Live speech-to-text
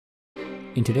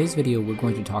In today's video, we're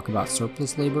going to talk about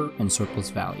surplus labor and surplus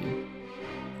value.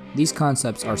 These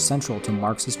concepts are central to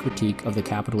Marxist critique of the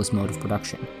capitalist mode of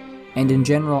production, and in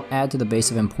general add to the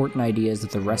base of important ideas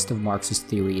that the rest of Marxist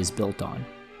theory is built on.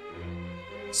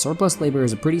 Surplus labor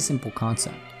is a pretty simple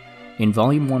concept. In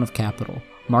Volume 1 of Capital,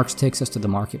 Marx takes us to the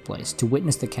marketplace to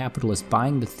witness the capitalist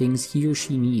buying the things he or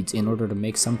she needs in order to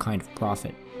make some kind of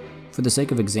profit. For the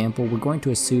sake of example, we're going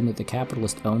to assume that the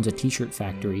capitalist owns a t-shirt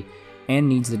factory and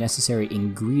needs the necessary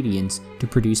ingredients to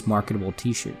produce marketable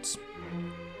t-shirts.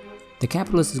 The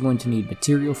capitalist is going to need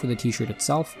material for the t-shirt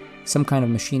itself, some kind of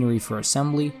machinery for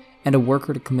assembly, and a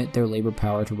worker to commit their labor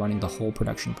power to running the whole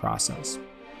production process.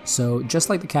 So, just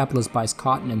like the capitalist buys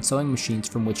cotton and sewing machines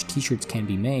from which t-shirts can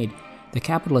be made, the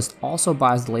capitalist also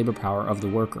buys the labor power of the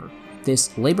worker.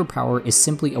 This labor power is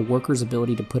simply a worker's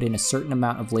ability to put in a certain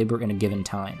amount of labor in a given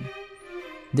time.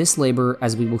 This labor,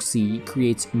 as we will see,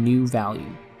 creates new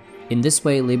value. In this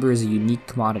way, labor is a unique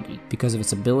commodity because of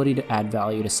its ability to add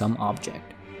value to some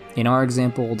object. In our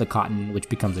example, the cotton, which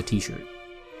becomes a t-shirt.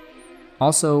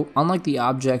 Also, unlike the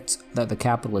objects that the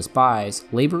capitalist buys,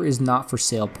 labor is not for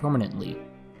sale permanently.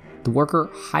 The worker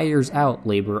hires out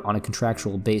labor on a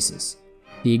contractual basis.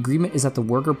 The agreement is that the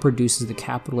worker produces the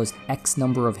capitalist X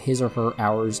number of his or her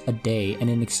hours a day, and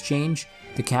in exchange,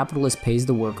 the capitalist pays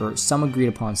the worker some agreed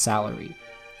upon salary.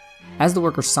 As the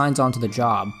worker signs on to the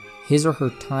job, his or her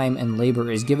time and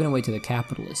labor is given away to the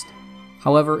capitalist.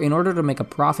 However, in order to make a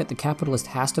profit, the capitalist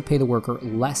has to pay the worker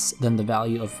less than the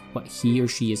value of what he or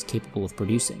she is capable of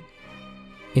producing.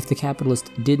 If the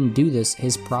capitalist didn't do this,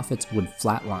 his profits would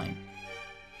flatline.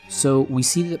 So we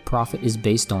see that profit is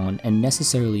based on and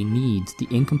necessarily needs the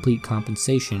incomplete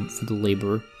compensation for the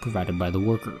labor provided by the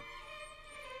worker.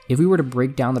 If we were to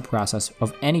break down the process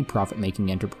of any profit-making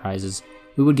enterprises,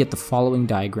 we would get the following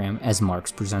diagram as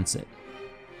Marx presents it.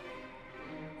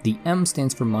 The M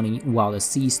stands for money, while the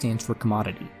C stands for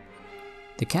commodity.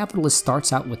 The capitalist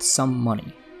starts out with some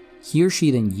money. He or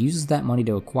she then uses that money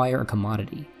to acquire a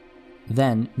commodity.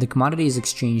 Then, the commodity is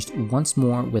exchanged once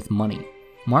more with money.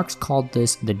 Marx called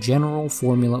this the general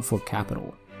formula for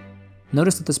capital.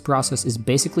 Notice that this process is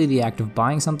basically the act of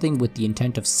buying something with the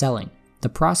intent of selling. The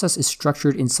process is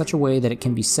structured in such a way that it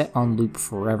can be set on loop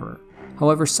forever.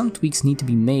 However, some tweaks need to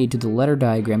be made to the letter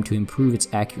diagram to improve its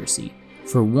accuracy.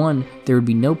 For one, there would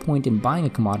be no point in buying a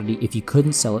commodity if you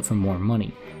couldn't sell it for more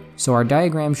money. So our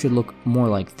diagram should look more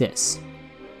like this.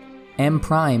 M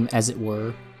prime, as it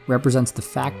were, represents the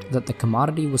fact that the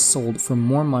commodity was sold for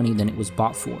more money than it was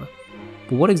bought for.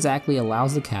 But what exactly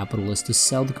allows the capitalist to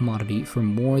sell the commodity for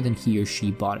more than he or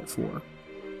she bought it for?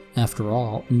 After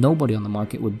all, nobody on the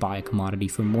market would buy a commodity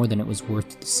for more than it was worth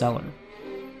to the seller.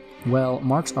 Well,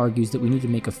 Marx argues that we need to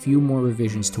make a few more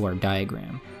revisions to our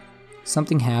diagram.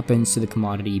 Something happens to the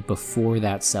commodity before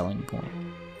that selling point.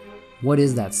 What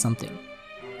is that something?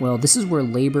 Well, this is where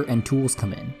labor and tools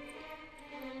come in.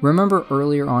 Remember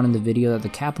earlier on in the video that the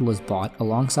capitalist bought,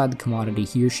 alongside the commodity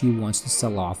he or she wants to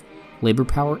sell off, labor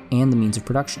power and the means of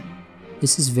production.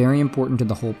 This is very important to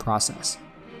the whole process.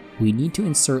 We need to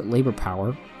insert labor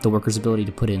power, the worker's ability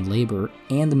to put in labor,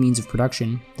 and the means of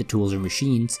production, the tools or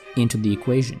machines, into the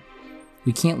equation.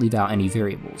 We can't leave out any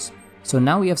variables. So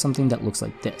now we have something that looks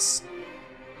like this.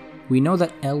 We know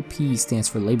that LP stands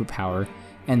for labor power,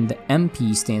 and the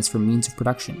MP stands for means of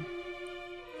production.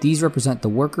 These represent the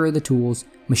worker, the tools,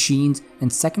 machines,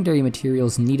 and secondary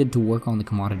materials needed to work on the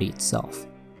commodity itself.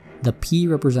 The P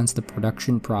represents the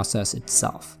production process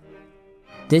itself.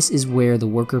 This is where the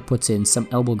worker puts in some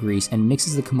elbow grease and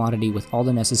mixes the commodity with all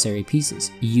the necessary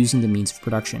pieces, using the means of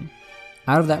production.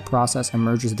 Out of that process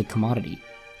emerges the commodity,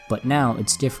 but now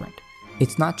it's different.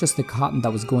 It's not just the cotton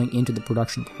that was going into the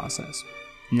production process.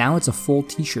 Now it's a full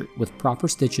t-shirt with proper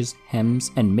stitches,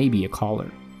 hems, and maybe a collar.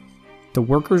 The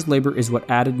worker's labor is what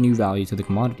added new value to the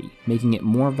commodity, making it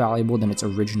more valuable than its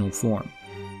original form.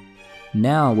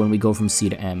 Now when we go from C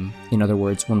to M, in other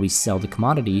words, when we sell the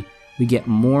commodity, we get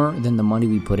more than the money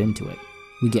we put into it.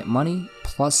 We get money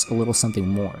plus a little something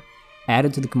more,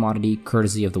 added to the commodity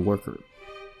courtesy of the worker.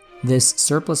 This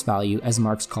surplus value, as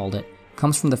Marx called it,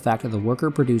 comes from the fact that the worker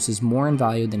produces more in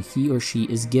value than he or she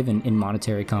is given in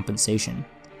monetary compensation.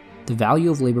 The value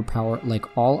of labor power,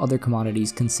 like all other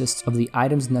commodities, consists of the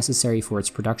items necessary for its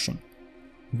production.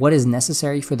 What is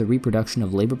necessary for the reproduction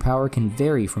of labor power can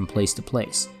vary from place to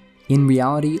place. In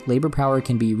reality, labor power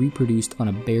can be reproduced on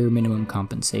a bare minimum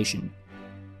compensation.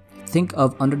 Think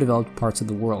of underdeveloped parts of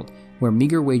the world, where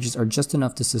meager wages are just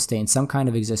enough to sustain some kind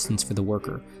of existence for the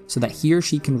worker, so that he or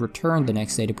she can return the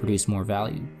next day to produce more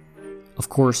value. Of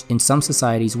course, in some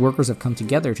societies, workers have come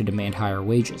together to demand higher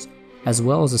wages, as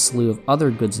well as a slew of other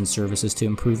goods and services to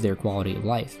improve their quality of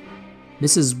life.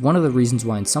 This is one of the reasons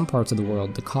why in some parts of the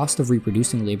world the cost of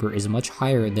reproducing labor is much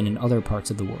higher than in other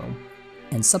parts of the world.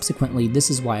 And subsequently,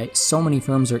 this is why so many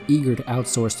firms are eager to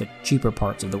outsource to cheaper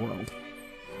parts of the world.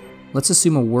 Let's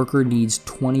assume a worker needs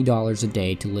 $20 a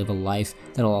day to live a life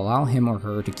that will allow him or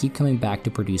her to keep coming back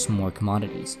to produce more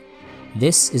commodities.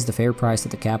 This is the fair price that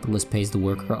the capitalist pays the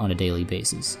worker on a daily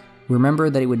basis.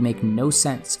 Remember that it would make no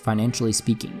sense, financially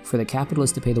speaking, for the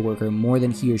capitalist to pay the worker more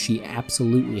than he or she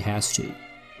absolutely has to.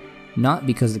 Not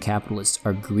because the capitalists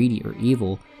are greedy or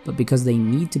evil, but because they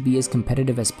need to be as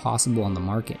competitive as possible on the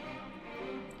market.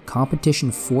 Competition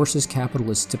forces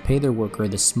capitalists to pay their worker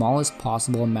the smallest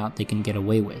possible amount they can get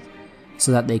away with,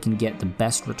 so that they can get the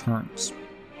best returns.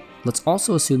 Let's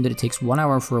also assume that it takes 1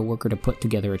 hour for a worker to put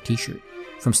together a t-shirt,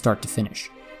 from start to finish.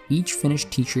 Each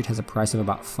finished t-shirt has a price of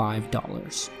about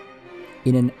 $5.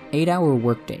 In an 8-hour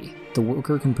workday, the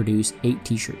worker can produce 8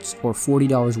 t-shirts, or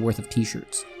 $40 worth of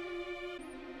t-shirts.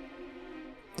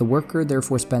 The worker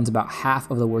therefore spends about half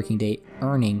of the working day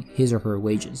earning his or her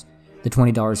wages, the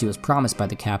 $20 he was promised by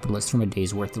the capitalist from a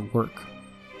day's worth of work.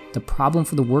 The problem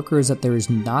for the worker is that there is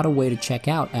not a way to check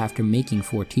out after making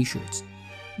 4 t-shirts.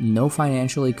 No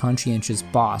financially conscientious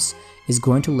boss is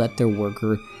going to let their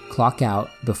worker clock out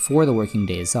before the working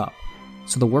day is up.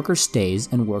 So the worker stays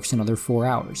and works another 4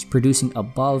 hours, producing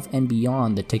above and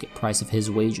beyond the ticket price of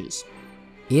his wages.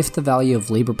 If the value of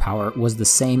labor power was the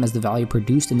same as the value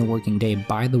produced in the working day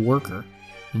by the worker,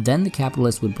 then the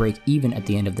capitalist would break even at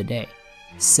the end of the day.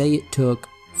 Say it took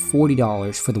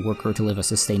 $40 for the worker to live a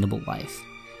sustainable life.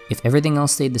 If everything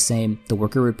else stayed the same, the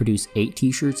worker would produce 8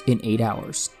 t-shirts in 8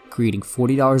 hours, creating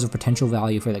 $40 of potential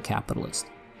value for the capitalist.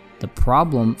 The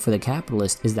problem for the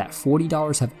capitalist is that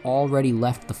 $40 have already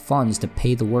left the funds to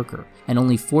pay the worker, and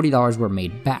only $40 were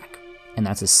made back, and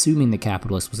that's assuming the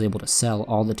capitalist was able to sell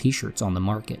all the t-shirts on the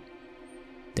market.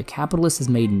 The capitalist has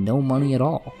made no money at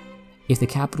all. If the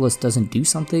capitalist doesn't do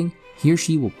something, he or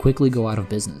she will quickly go out of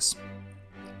business.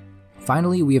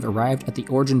 Finally, we have arrived at the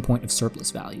origin point of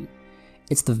surplus value.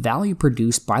 It's the value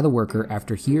produced by the worker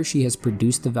after he or she has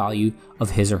produced the value of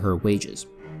his or her wages.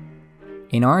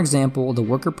 In our example, the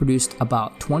worker produced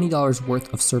about $20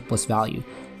 worth of surplus value,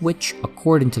 which,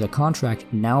 according to the contract,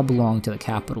 now belong to the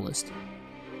capitalist.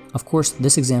 Of course,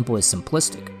 this example is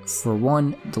simplistic. For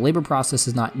one, the labor process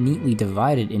is not neatly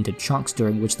divided into chunks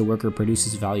during which the worker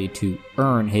produces value to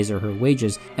earn his or her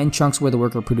wages, and chunks where the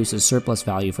worker produces surplus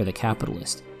value for the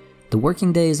capitalist. The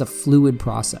working day is a fluid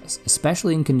process,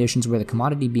 especially in conditions where the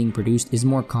commodity being produced is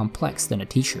more complex than a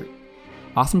t-shirt.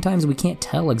 Oftentimes we can't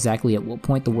tell exactly at what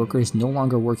point the worker is no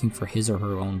longer working for his or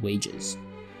her own wages.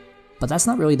 But that's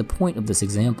not really the point of this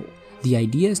example. The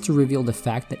idea is to reveal the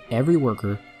fact that every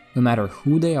worker, no matter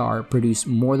who they are, produce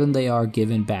more than they are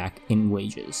given back in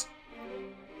wages.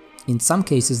 In some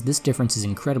cases, this difference is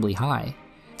incredibly high.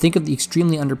 Think of the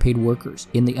extremely underpaid workers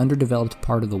in the underdeveloped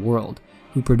part of the world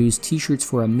who produce t-shirts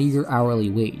for a meager hourly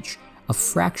wage, a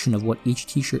fraction of what each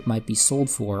t-shirt might be sold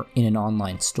for in an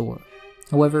online store.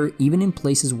 However, even in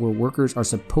places where workers are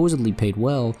supposedly paid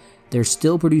well, they're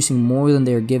still producing more than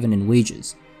they are given in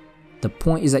wages. The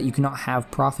point is that you cannot have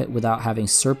profit without having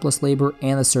surplus labor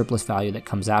and the surplus value that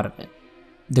comes out of it.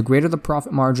 The greater the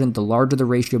profit margin, the larger the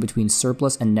ratio between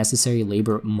surplus and necessary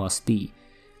labor must be.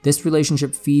 This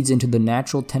relationship feeds into the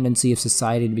natural tendency of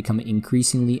society to become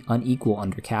increasingly unequal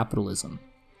under capitalism.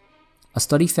 A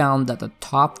study found that the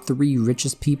top 3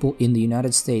 richest people in the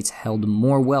United States held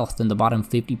more wealth than the bottom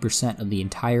 50% of the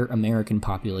entire American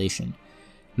population.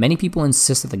 Many people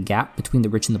insist that the gap between the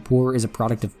rich and the poor is a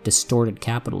product of distorted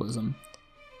capitalism.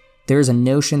 There is a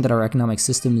notion that our economic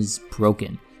system is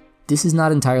broken. This is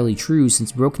not entirely true,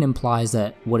 since broken implies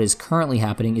that what is currently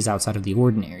happening is outside of the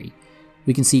ordinary.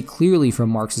 We can see clearly from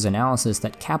Marx's analysis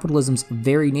that capitalism's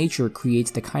very nature creates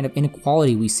the kind of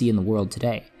inequality we see in the world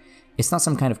today. It's not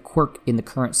some kind of quirk in the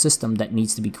current system that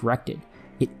needs to be corrected.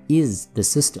 It is the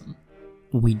system.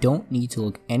 We don't need to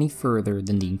look any further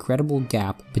than the incredible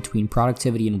gap between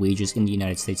productivity and wages in the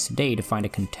United States today to find a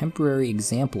contemporary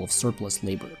example of surplus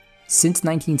labor. Since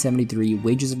 1973,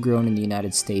 wages have grown in the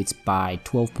United States by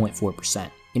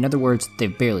 12.4%. In other words,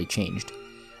 they've barely changed.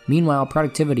 Meanwhile,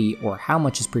 productivity, or how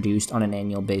much is produced on an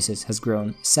annual basis, has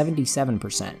grown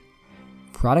 77%.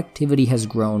 Productivity has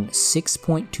grown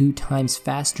 6.2 times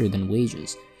faster than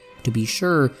wages. To be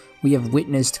sure, we have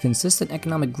witnessed consistent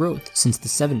economic growth since the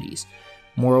 70s.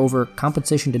 Moreover,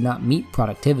 compensation did not meet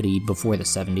productivity before the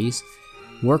 70s.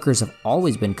 Workers have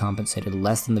always been compensated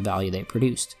less than the value they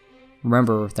produced.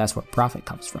 Remember, that's where profit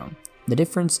comes from. The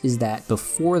difference is that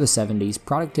before the 70s,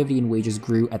 productivity and wages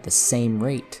grew at the same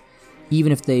rate,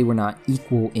 even if they were not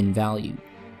equal in value.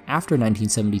 After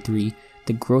 1973,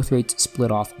 the growth rates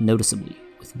split off noticeably.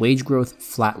 with wage growth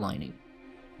flatlining.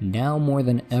 Now more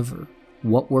than ever,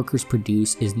 what workers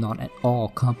produce is not at all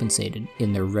compensated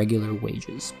in their regular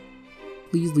wages.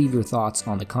 Please leave your thoughts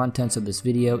on the contents of this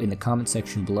video in the comment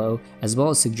section below, as well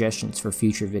as suggestions for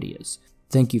future videos.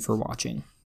 Thank you for watching.